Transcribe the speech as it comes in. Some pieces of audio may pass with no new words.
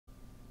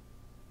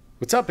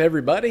What's up,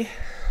 everybody?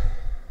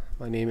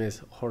 My name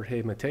is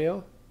Jorge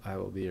Mateo. I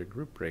will be your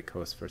group break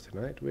host for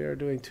tonight. We are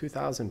doing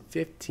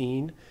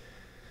 2015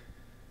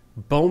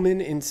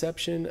 Bowman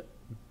Inception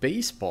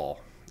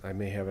Baseball. I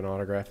may have an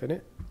autograph in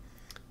it.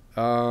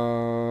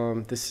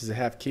 This is a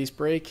half case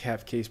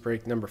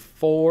break number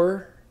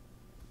 4.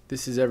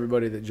 This is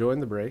everybody that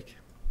joined the break.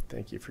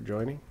 Thank you for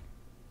joining.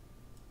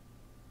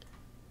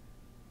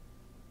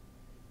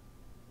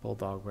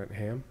 Bulldog went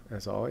ham,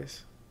 as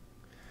always.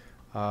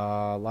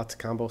 Lots of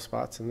combo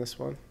spots in this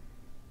one.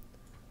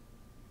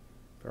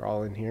 They're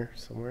all in here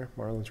somewhere.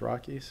 Marlins,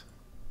 Rockies.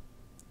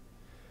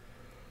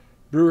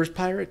 Brewers,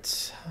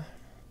 Pirates.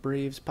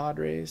 Braves,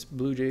 Padres.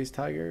 Blue Jays,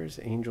 Tigers.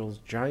 Angels,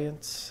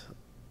 Giants.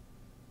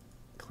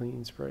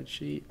 Clean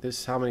spreadsheet. This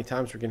is how many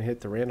times we're going to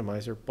hit the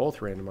randomizer. Both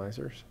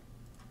randomizers.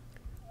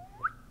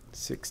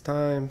 6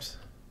 times.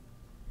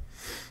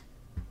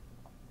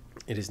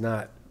 It is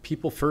not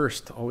people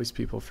first. Always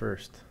people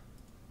first.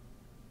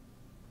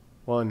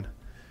 1,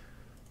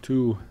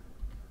 2,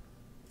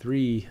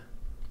 3,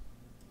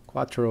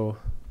 4,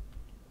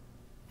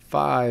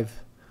 5,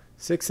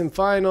 6, and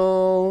final.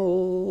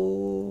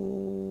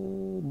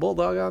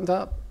 Bulldog on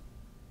top.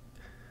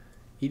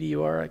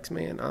 EDURX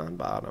man on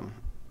bottom.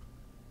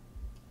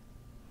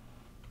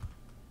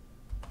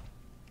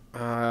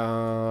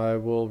 I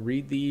will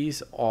read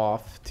these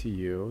off to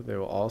you. They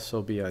will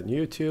also be on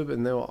YouTube,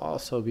 and they will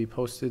also be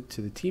posted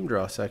to the team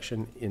draw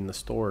section in the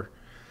store.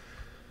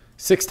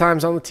 6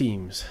 times on the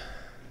teams.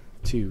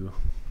 2,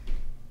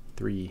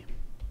 3,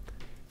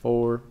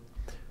 4,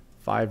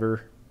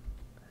 5,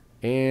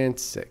 and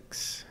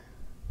 6.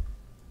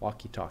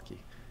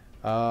 Walkie-talkie.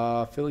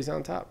 Phillies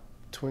on top.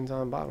 Twins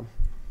on bottom.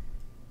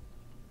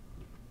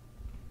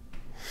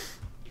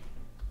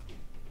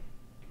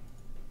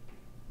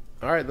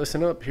 All right,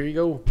 listen up. Here you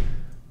go.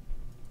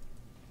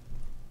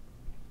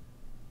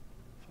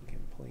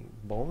 Fucking playing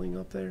bowling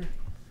up there.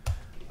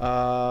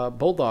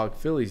 Bulldog,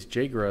 Phillies,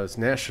 Jaguars,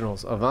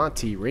 Nationals,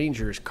 Avanti,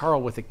 Rangers,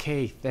 Carl with a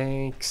K,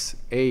 thanks,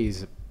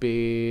 A's,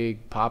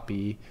 Big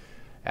Poppy,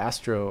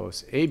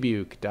 Astros,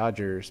 Abuke,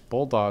 Dodgers,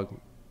 Bulldog,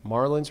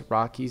 Marlins,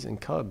 Rockies,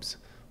 and Cubs,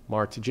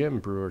 Mar to Jim,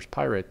 Brewers,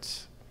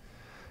 Pirates,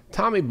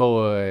 Tommy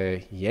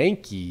Boy,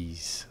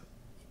 Yankees,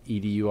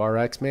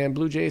 EDURX man,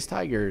 Blue Jays,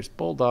 Tigers,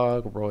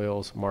 Bulldog,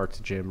 Royals, Mar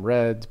to Jim,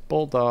 Reds,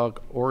 Bulldog,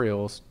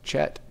 Orioles,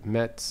 Chet,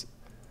 Mets.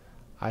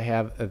 I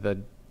have the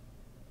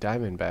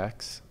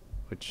Diamondbacks,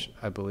 which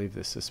I believe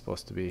this is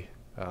supposed to be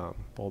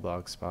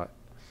Bulldog spot.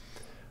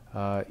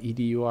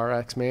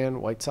 EDURX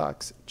man, White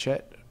Sox,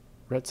 Chet,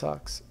 Red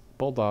Sox,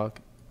 Bulldog,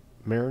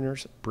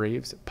 Mariners,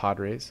 Braves,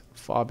 Padres,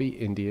 Fobby,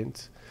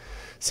 Indians,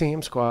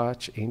 Sam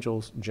Squatch,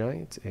 Angels,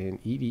 Giants,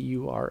 and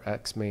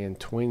EDURX man,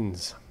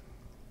 Twins.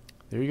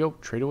 There you go.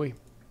 Trade away.